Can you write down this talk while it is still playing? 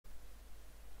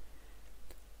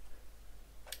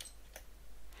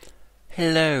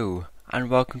Hello and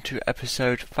welcome to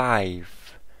episode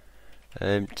 5.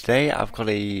 Today I've got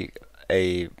I've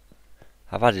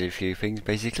added a few things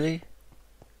basically.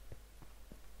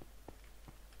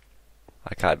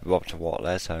 I can't be bothered to walk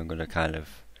there, so I'm gonna kind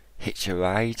of hitch a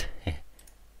ride.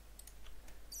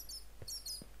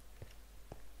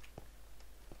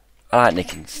 I like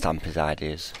nicking Stampy's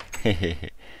ideas.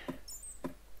 It's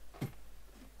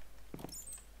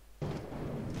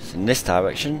in this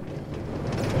direction.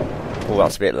 Oh,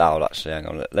 that's a bit loud actually, hang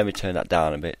on, let me turn that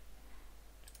down a bit.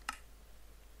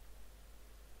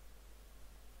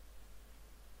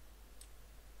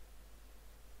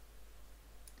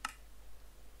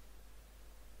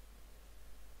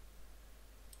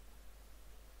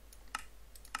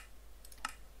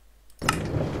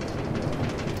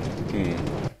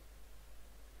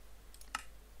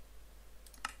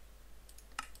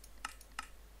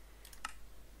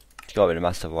 It's got to be the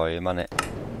master volume, hasn't it?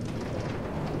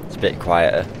 It's a bit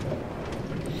quieter.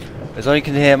 As long as you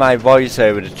can hear my voice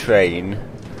over the train.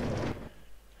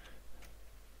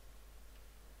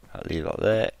 I'll leave that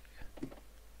there.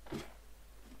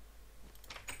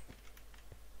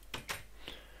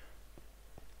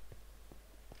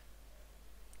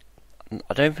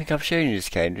 I don't think I've shown you this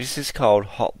game. This is called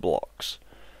Hot Blocks.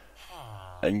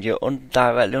 And you're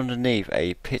directly underneath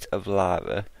a pit of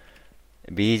lava.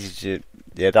 It'd be easy to...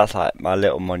 Yeah, that's like my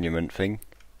little monument thing.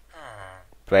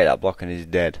 Break that block and he's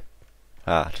dead.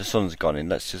 Ah, the sun's gone in.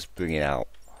 Let's just bring it out.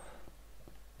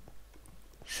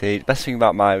 See, the best thing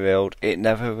about my world, it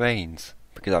never rains.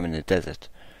 Because I'm in the desert.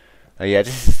 Oh yeah,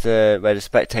 this is where the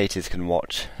spectators can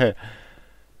watch.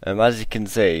 As you can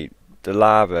see, the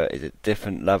lava is at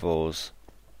different levels.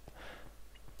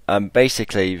 And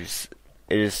basically, it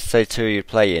is, say to you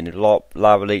playing, if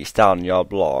lava leaks down your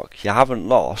block, you haven't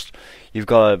lost. You've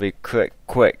got to be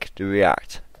quick to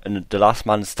react. And the last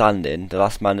man standing, the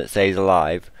last man that stays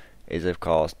alive, is of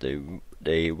course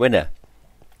the winner.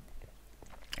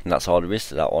 And that's all there is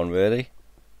to that one, really.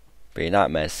 Be a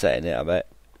nightmare setting it, I bet.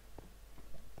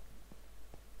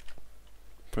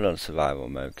 Put it on survival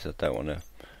mode because I don't want to.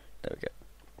 There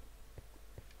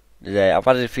we go. Yeah, I've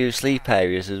added a few sleep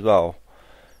areas as well.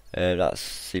 That's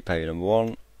sleep area number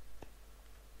 1.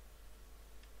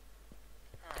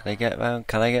 Can I get round?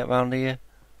 Can I get round here?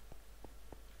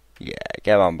 Yeah,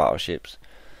 get around battleships.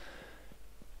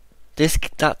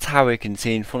 That tower you can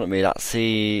see in front of me, that's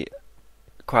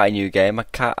quite a new game.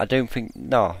 I don't think.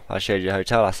 No, I showed you the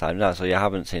hotel last time. No, so you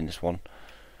haven't seen this one.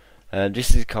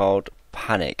 This is called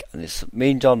Panic, and it's me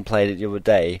and John played it the other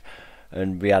day,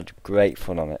 and we had great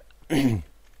fun on it.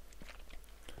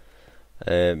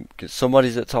 Cause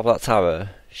somebody's at the top of that tower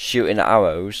shooting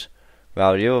arrows,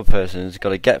 while the other person's got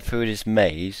to get through this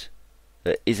maze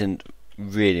that isn't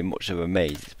really much of a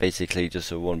maze. It's basically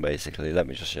just a run. Basically, let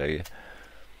me just show you.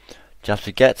 You have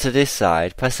to get to this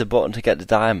side, press the button to get the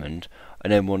diamond,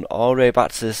 and then run all the way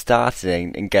back to the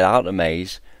starting and get out of the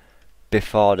maze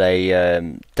before they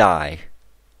die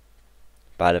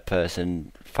by the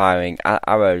person firing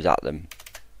arrows at them.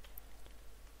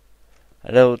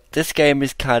 Although this game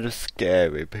is kind of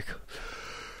scary because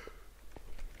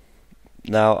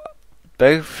now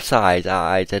both sides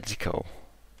are identical.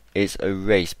 It's a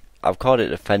race. I've called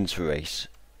it a fence race,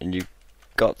 and you've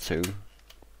got to.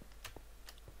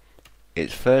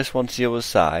 It's first one to the other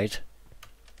side.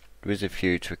 There is a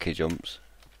few tricky jumps,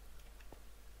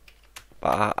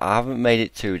 but I haven't made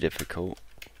it too difficult.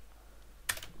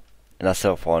 And I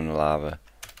still fall in the lava.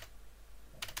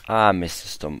 I missed the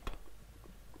stump.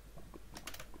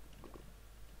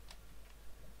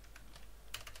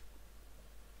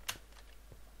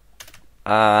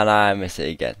 And I miss it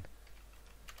again.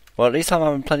 Well, at least I'm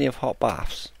having plenty of hot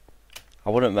baths. I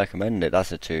wouldn't recommend it.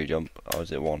 That's a 2 jump, or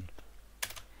is it 1?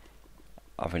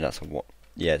 I think that's a 1.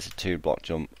 Yeah, it's a 2 block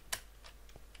jump.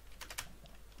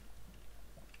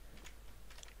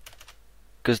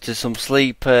 Because there's some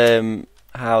sleep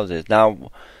houses.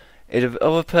 Now, if the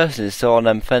other person is still on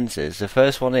them fences, the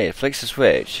first one here flicks the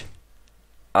switch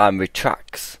and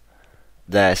retracts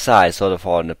their side, so they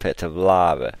fall in the pit of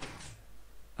lava.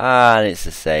 And it's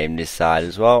the same this side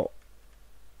as well.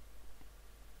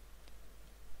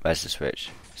 Where's the switch?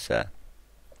 It's there.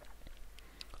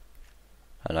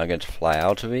 And I'm going to fly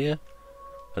out of here.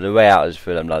 But the way out is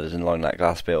through them ladders and along that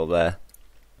glass bit up there.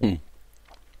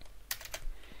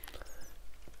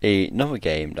 Another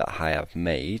game that I have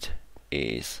made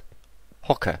is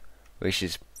Hooker, which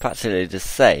is practically the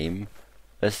same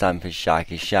as Stampy's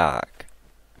Sharky Shark.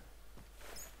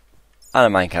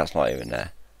 And a minecart's not even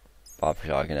there. But I'm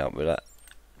sure I can help with that.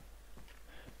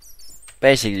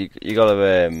 Basically, you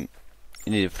gotta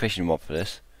you need a fishing rod for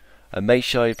this, and make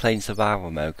sure you're playing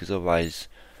survival mode, because otherwise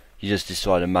You just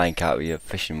destroy the minecart with your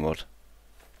fishing rod.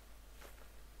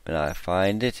 And I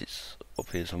find it, it's up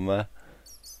here somewhere.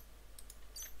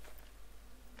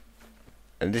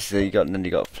 And this is then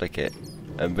you got to flick it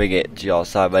and bring it to your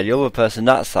side, where the other person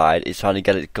that side is trying to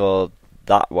get it to go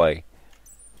that way.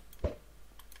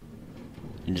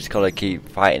 You just gotta keep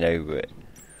fighting over it.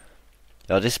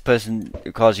 Now this person,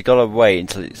 because you gotta wait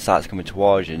until it starts coming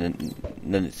towards you, and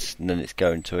then it's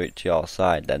going to your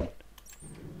side. Then,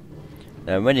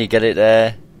 and when you get it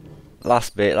there,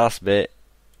 last bit,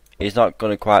 it's not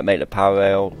gonna quite make the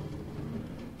parallel.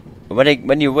 But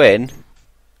when you win,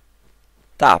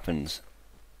 that happens.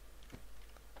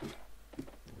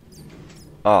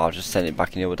 Oh, I've just sent it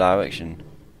back in the other direction.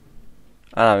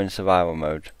 And I'm in survival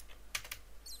mode.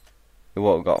 It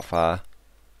won't have got far.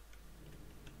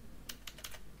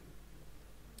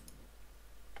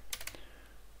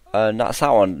 And that's that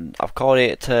one. I've called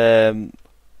it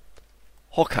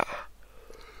Hooker.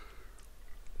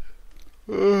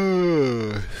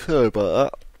 Sorry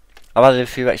about that. I've added a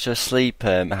few extra sleep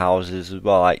houses as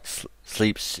well, like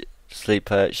sleep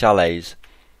chalets,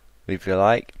 if you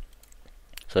like.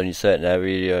 So in a certain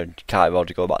area, you can't afford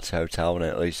to go back to the hotel, and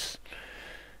at least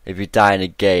if you die in a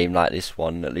game like this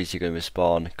one, at least you're going to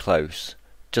respawn close.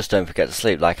 Just don't forget to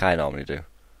sleep like I normally do.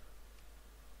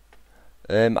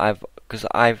 Because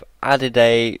I've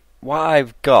added what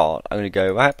I've got, I'm going to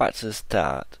go right back to the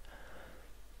start,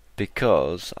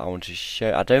 because I want to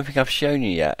show, I don't think I've shown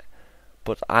you yet,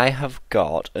 but I have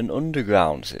got an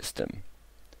underground system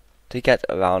to get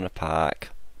around the park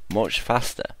much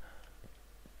faster.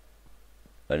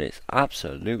 And it's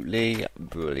absolutely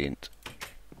brilliant.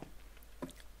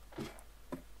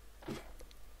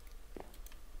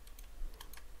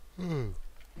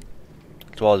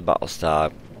 Towards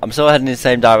Battlestar. I'm still heading in the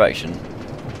same direction.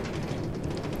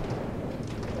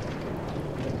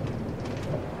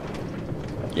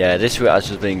 Yeah, this route has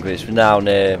just been glitched. We're now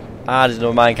near. There's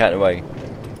no minecart away.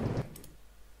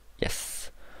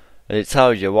 Yes. And it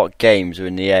tells you what games are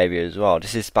in the area as well.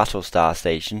 This is Battlestar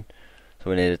Station. So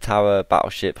we're near the Tower,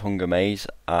 Battleship, Hunger Maze,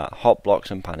 Hot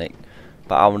Blocks and Panic.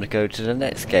 But I want to go to the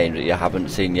next game that you haven't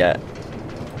seen yet.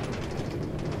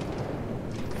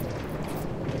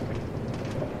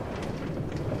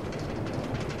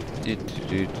 It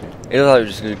looks like we're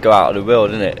just going to go out of the world,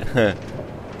 isn't it?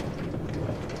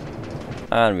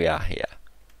 And we are here.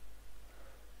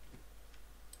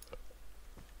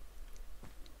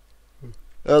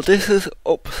 Well, this is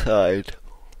Upside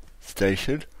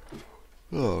Station.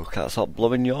 Oh, can't stop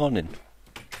blowing yawning.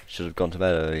 Should have gone to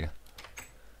bed earlier.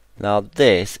 Now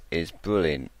this is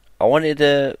brilliant. I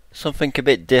wanted something a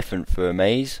bit different for a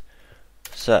maze,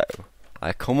 so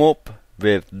I come up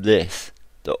with this,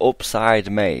 the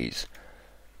Upside Maze.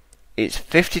 It's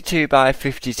 52 by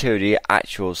 52, the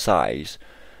actual size,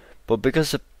 but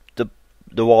because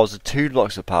the walls are 2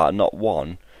 blocks apart, not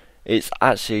 1, it's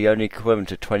actually only equivalent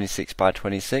to 26 by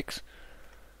 26.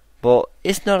 But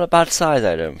it's not a bad size,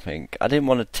 I don't think. I didn't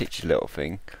want to teach you a little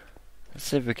thing. Let's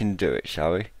see if we can do it,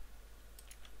 shall we?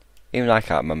 Even I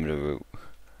can't remember the route.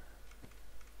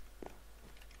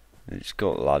 Let's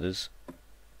go up the ladders.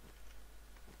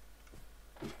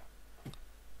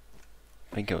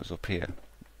 I think it was up here.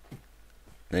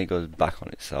 Then it goes back on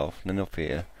itself. And then up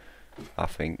here, I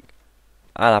think.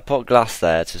 And I put glass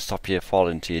there to stop you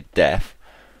falling to your death.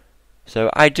 So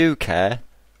I do care.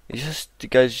 It just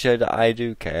goes to show that I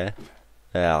do care.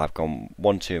 Yeah, I've gone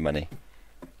one too many.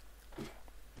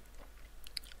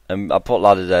 And I put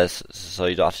ladders there so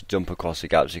you don't have to jump across the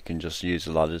gaps, you can just use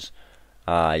the ladders.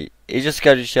 It just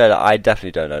goes to show that I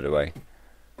definitely don't know the way.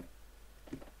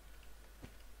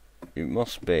 It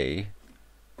must be...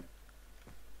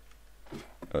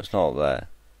 Oh, it's not up there.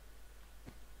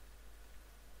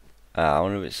 I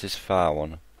wonder if it's this far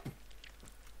one.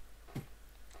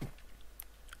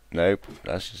 Nope,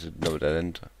 that's just another dead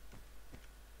end.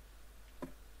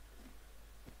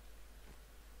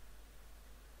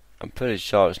 I'm pretty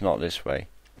sure it's not this way.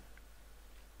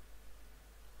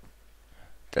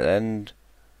 Dead end.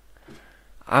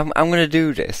 I'm gonna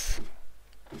do this.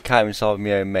 Can't even solve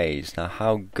my own maze. Now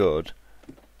how good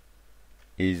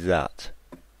is that?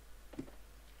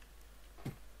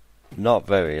 Not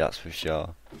very, that's for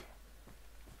sure.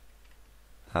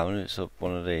 How many it's up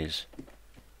one of these?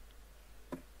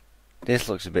 This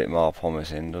looks a bit more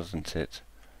promising, doesn't it?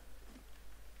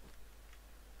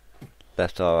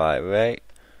 Left or right way.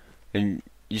 And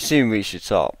you soon reach the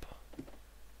top.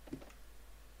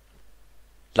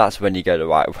 That's when you go the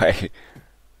right way.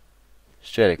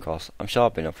 Straight across. I'm sure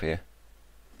I've been up here.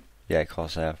 Yeah, of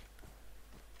course I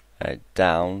have.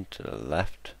 Down to the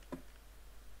left.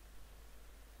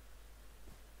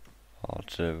 Or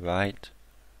to the right.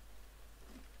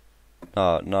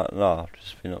 No,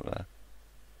 just been up there.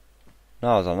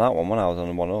 No, I was on that one when I was on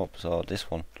the one up, so this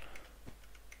one.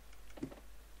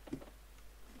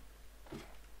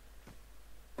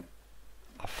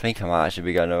 I think I might actually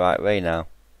be going the right way now.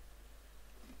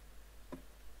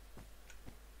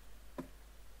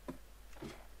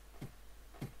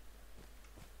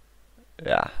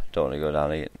 Yeah, don't want to go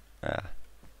down again. Yeah.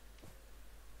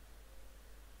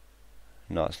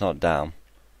 No, it's not down.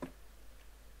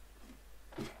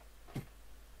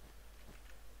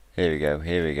 Here we go,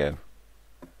 here we go.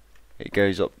 It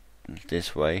goes up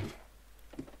this way.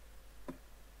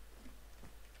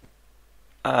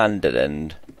 And dead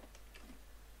end.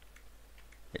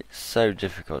 It's so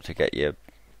difficult to get your...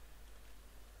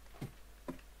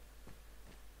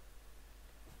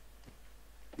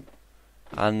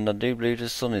 And I do believe the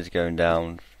sun is going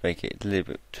down, make it a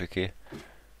little bit tricky.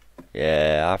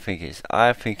 Yeah, I think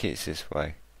it's this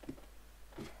way.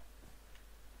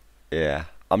 Yeah,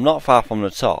 I'm not far from the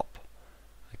top.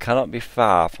 I cannot be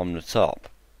far from the top.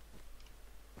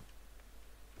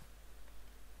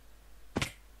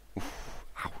 Oof,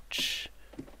 ouch.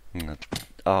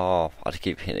 Oh, I had to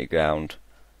keep hitting the ground.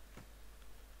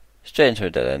 Straight into a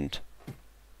dead end.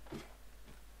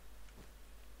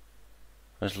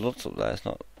 There's lots up there, it's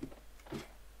not...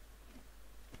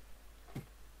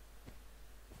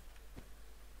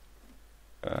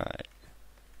 Alright.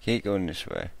 Keep going this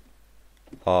way.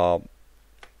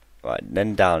 Right,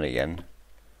 then down again.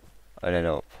 And then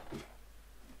up.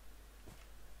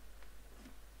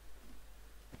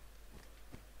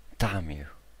 Damn you.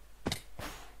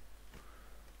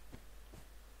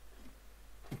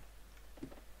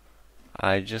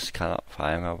 I just cannot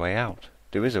find my way out.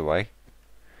 There is a way.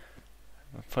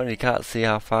 I finally can't see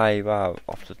how far you are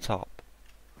off the top.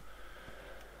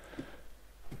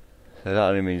 So that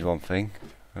only means one thing.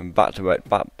 And back to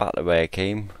the way I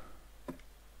came.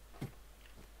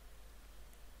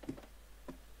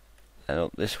 And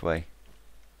up this way.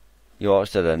 You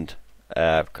watched dead end.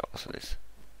 Of course it is.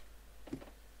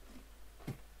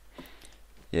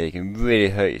 Yeah, you can really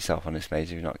hurt yourself on this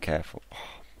maze if you're not careful.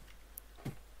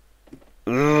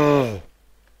 Ugh.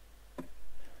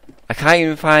 I can't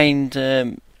even find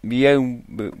my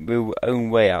own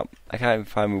way out. I can't even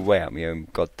find my way out my own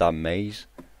goddamn maze.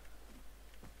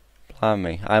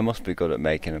 Blimey, I must be good at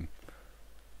making them.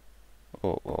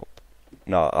 Oh.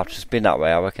 No, I've just been that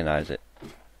way, I recognise it.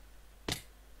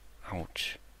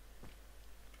 Ouch.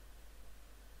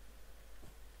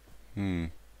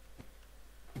 Need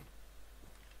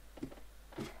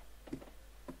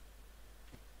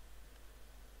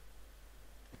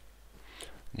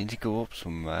to go up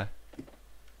somewhere.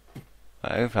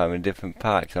 I hope I'm in a different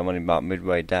part, 'cause I'm only about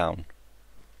midway down.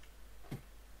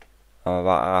 I'm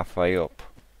about halfway up.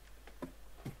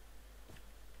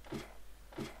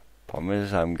 Problem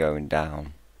is I'm going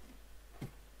down.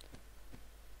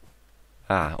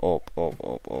 Ah, up.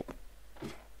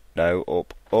 No,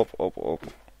 up.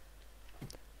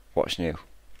 What's new?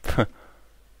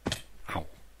 Ow.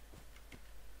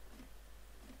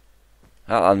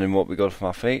 That landing won't be good for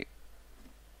my feet.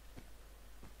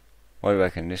 What do you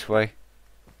reckon, this way?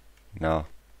 No.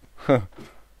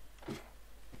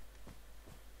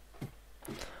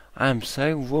 I'm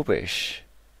so rubbish.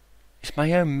 It's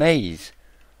my own maze.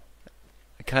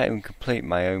 I can't even complete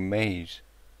my own maze.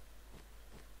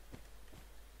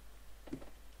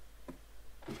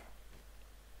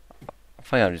 I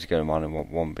think I'm just going around in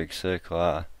one big circle,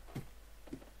 aren't I?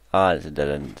 Ah, there's a dead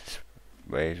end this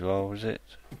way as well, was it?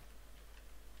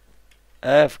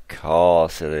 Of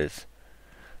course it is.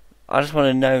 I just want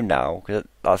to know now, because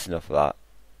that's enough of that,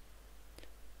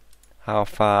 how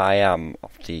far I am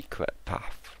off the correct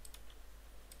path.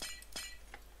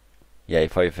 Yeah, you're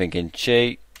probably thinking,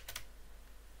 cheat.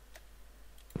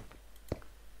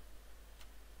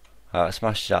 I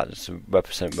smashed that just to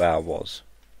represent where I was.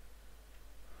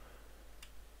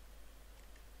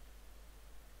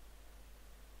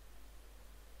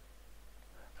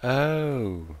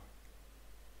 Oh.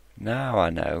 Now I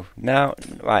know. Now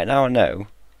I know.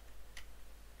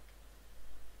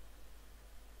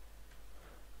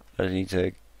 I need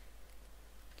to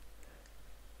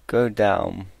go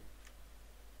down.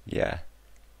 Yeah.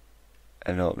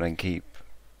 And up, then keep.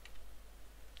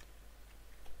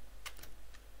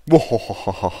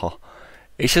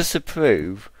 It's just to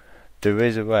prove there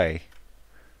is a way.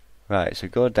 Right, so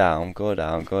go down.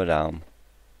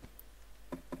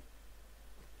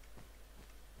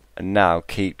 And now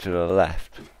keep to the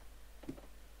left.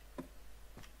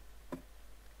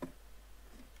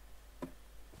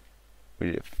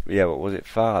 Yeah, what was it?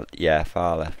 Far? Yeah,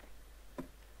 far left.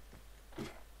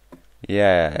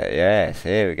 Yeah, yes,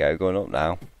 here we go, going up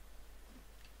now.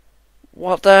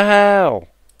 What the hell?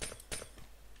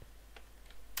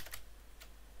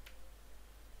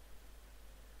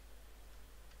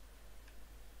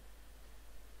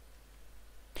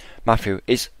 Matthew,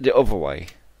 it's the other way.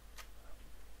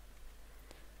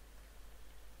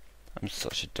 I'm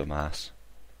such a dumbass.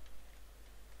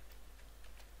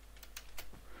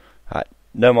 Right,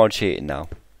 no more cheating now.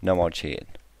 No more cheating.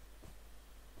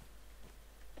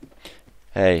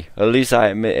 Hey, at least I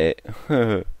admit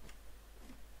it.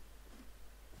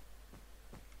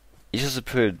 You just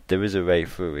proved there is a way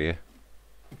through here.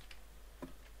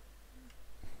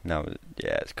 No,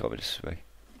 yeah, it's got to be this way.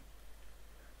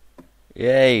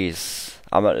 Yes,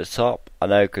 I'm at the top. I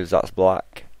know, because that's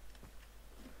black.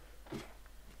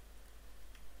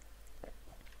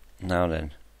 Now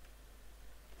then.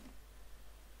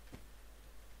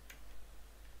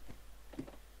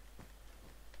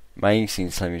 My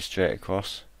instinct's telling me straight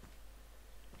across.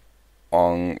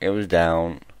 On, it was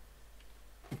down.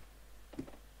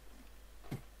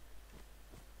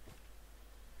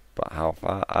 But how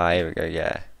far? Ah, here we go,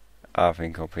 yeah. I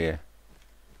think up here.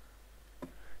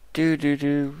 Do.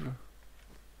 Can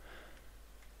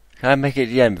I make it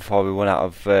the end before we run out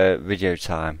of video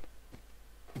time?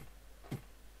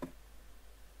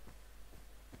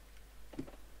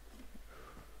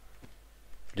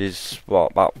 There's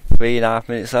what, about 3.5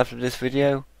 minutes left of this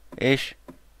video ish.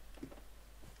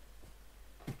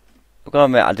 I've got to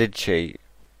admit I did cheat.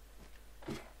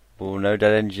 Oh, no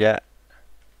dead ends yet.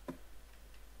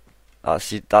 That's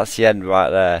the end right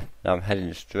there. Now I'm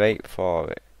heading straight for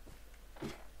it.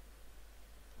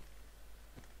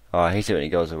 Oh, I hate it when it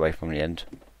goes away from the end.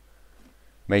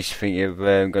 Makes you think you're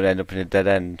going to end up in a dead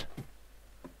end.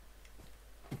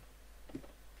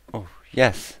 Oh,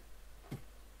 yes.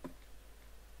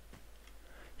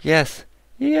 Yes.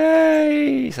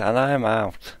 Yes! And I'm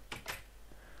out.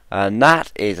 And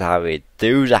that is how we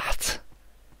do that.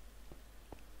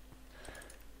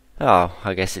 Oh,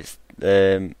 I guess it's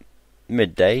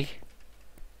midday.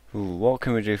 Ooh, what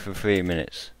can we do for 3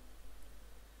 minutes?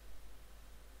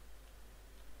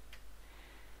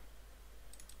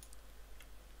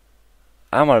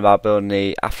 I'm on about building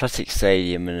the athletic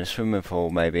stadium and a swimming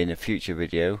pool maybe in a future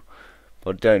video,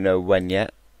 but don't know when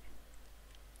yet.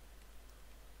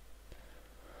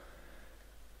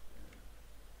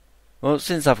 Well,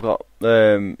 since I've got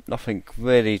nothing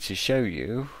really to show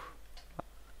you,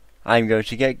 I'm going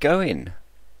to get going.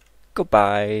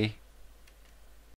 Goodbye.